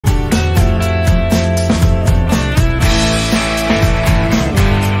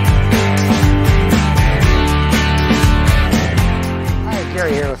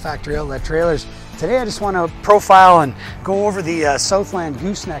Factory Outlet Trailers. Today I just want to profile and go over the Southland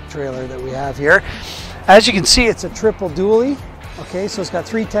Gooseneck trailer that we have here. As you can see, it's a triple dually. Okay, so it's got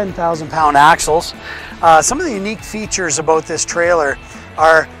three 10,000-pound axles. Some of the unique features about this trailer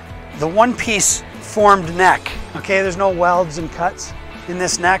are the one-piece formed neck. Okay, there's no welds and cuts in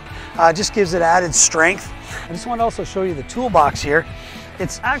this neck. Just gives it added strength. I just want to also show you the toolbox here.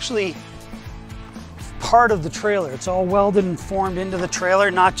 It's actually part of the trailer. It's all welded and formed into the trailer,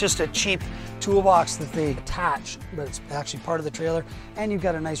 not just a cheap toolbox that they attach, but it's actually part of the trailer. And you've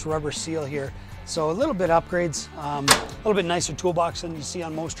got a nice rubber seal here. So a little bit upgrades, a little bit nicer toolbox than you see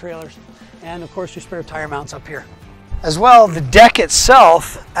on most trailers. And of course your spare tire mounts up here. As well, the deck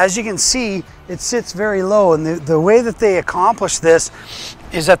itself, as you can see, it sits very low. And the way that they accomplish this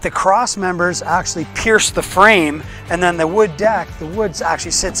is that the cross members actually pierce the frame, and then the wood deck, the wood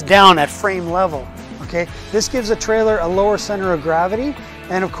actually sits down at frame level. Okay, this gives a trailer a lower center of gravity.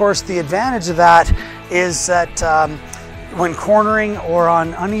 And of course the advantage of that is that when cornering or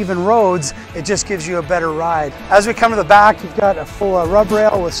on uneven roads, it just gives you a better ride. As we come to the back, you've got a full rub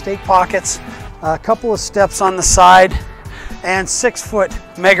rail with stake pockets, a couple of steps on the side, and 6-foot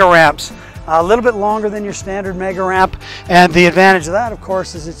mega ramps. A little bit longer than your standard mega ramp, and the advantage of that, of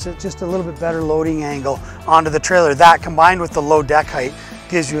course, is it's just a little bit better loading angle onto the trailer. That combined with the low deck height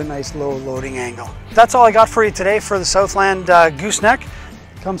gives you a nice low loading angle. That's all I got for you today for the Southland Gooseneck.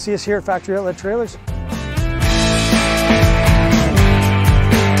 Come see us here at Factory Outlet Trailers.